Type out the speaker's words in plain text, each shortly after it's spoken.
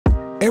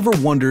Ever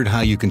wondered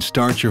how you can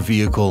start your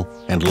vehicle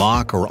and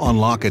lock or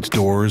unlock its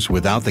doors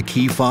without the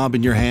key fob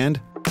in your hand?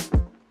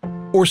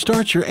 Or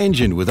start your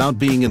engine without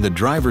being in the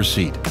driver's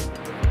seat?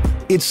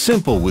 It's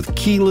simple with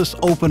keyless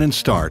open and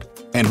start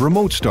and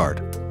remote start.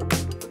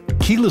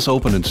 Keyless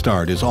open and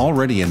start is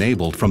already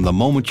enabled from the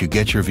moment you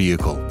get your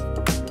vehicle.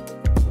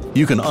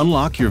 You can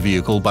unlock your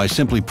vehicle by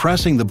simply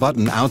pressing the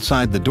button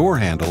outside the door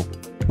handle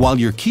while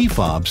your key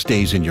fob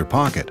stays in your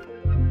pocket.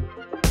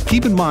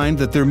 Keep in mind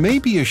that there may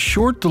be a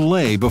short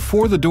delay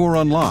before the door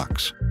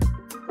unlocks.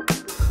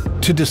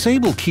 To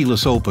disable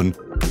keyless open,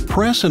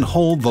 press and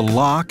hold the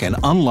lock and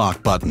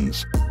unlock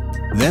buttons.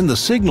 Then the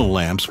signal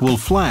lamps will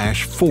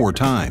flash 4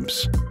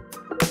 times.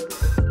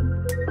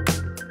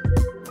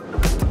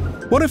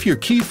 What if your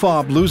key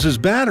fob loses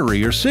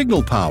battery or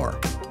signal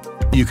power?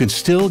 You can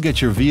still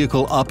get your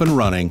vehicle up and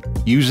running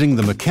using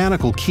the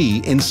mechanical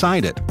key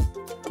inside it.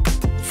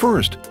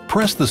 First,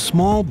 press the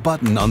small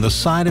button on the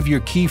side of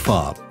your key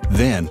fob.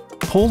 Then,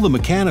 pull the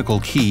mechanical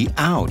key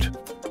out.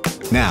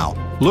 Now,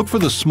 look for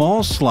the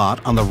small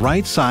slot on the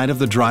right side of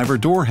the driver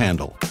door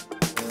handle.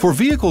 For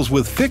vehicles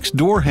with fixed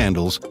door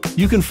handles,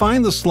 you can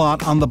find the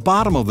slot on the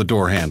bottom of the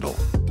door handle.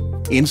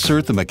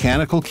 Insert the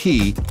mechanical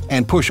key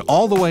and push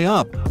all the way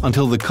up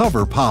until the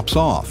cover pops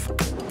off.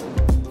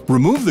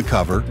 Remove the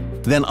cover,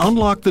 then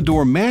unlock the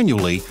door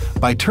manually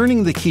by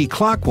turning the key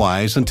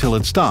clockwise until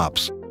it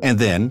stops, and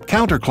then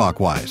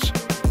counterclockwise.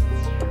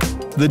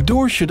 The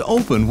door should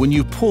open when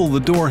you pull the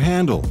door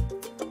handle.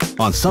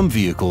 On some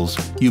vehicles,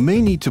 you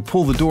may need to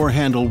pull the door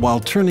handle while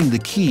turning the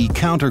key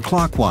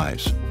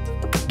counterclockwise.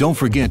 Don't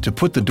forget to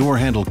put the door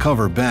handle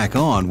cover back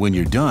on when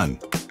you're done.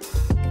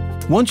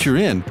 Once you're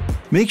in,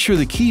 make sure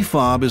the key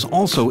fob is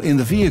also in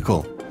the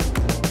vehicle.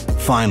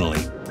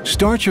 Finally,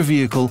 start your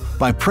vehicle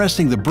by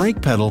pressing the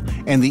brake pedal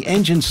and the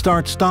engine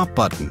start-stop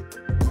button.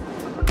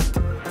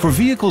 For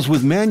vehicles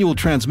with manual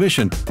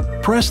transmission,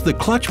 press the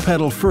clutch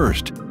pedal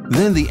first,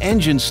 then the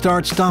engine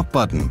start-stop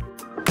button.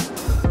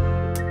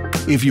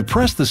 If you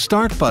press the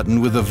start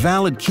button with a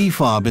valid key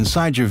fob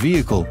inside your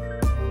vehicle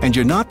and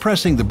you're not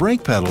pressing the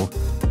brake pedal,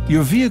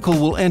 your vehicle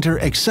will enter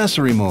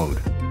accessory mode.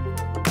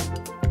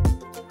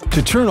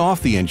 To turn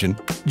off the engine,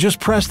 just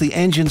press the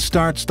engine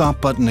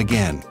start-stop button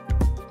again.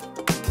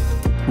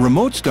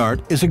 Remote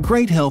start is a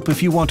great help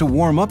if you want to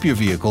warm up your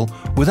vehicle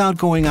without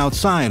going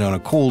outside on a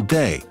cold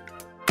day.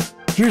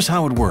 Here's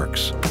how it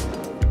works.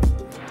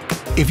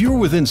 If you're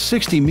within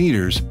 60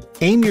 meters,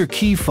 aim your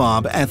key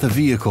fob at the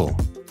vehicle.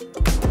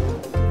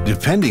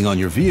 Depending on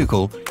your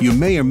vehicle, you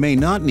may or may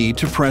not need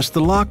to press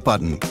the lock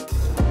button.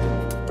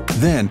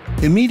 Then,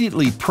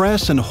 immediately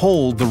press and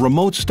hold the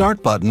remote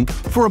start button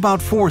for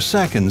about 4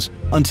 seconds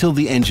until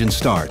the engine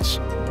starts.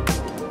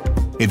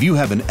 If you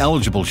have an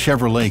eligible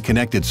Chevrolet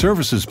Connected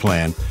Services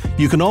plan,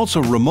 you can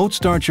also remote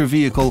start your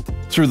vehicle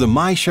through the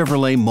My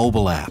Chevrolet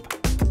mobile app.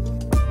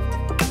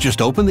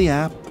 Just open the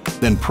app,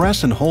 then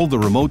press and hold the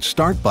remote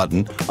start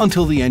button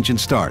until the engine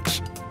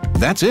starts.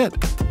 That's it.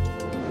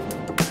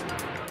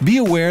 Be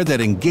aware that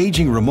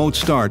engaging remote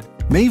start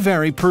may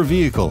vary per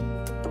vehicle,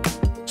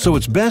 so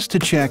it's best to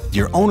check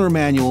your owner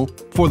manual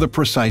for the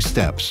precise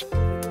steps.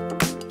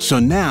 So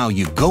now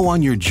you go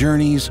on your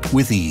journeys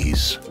with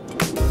ease.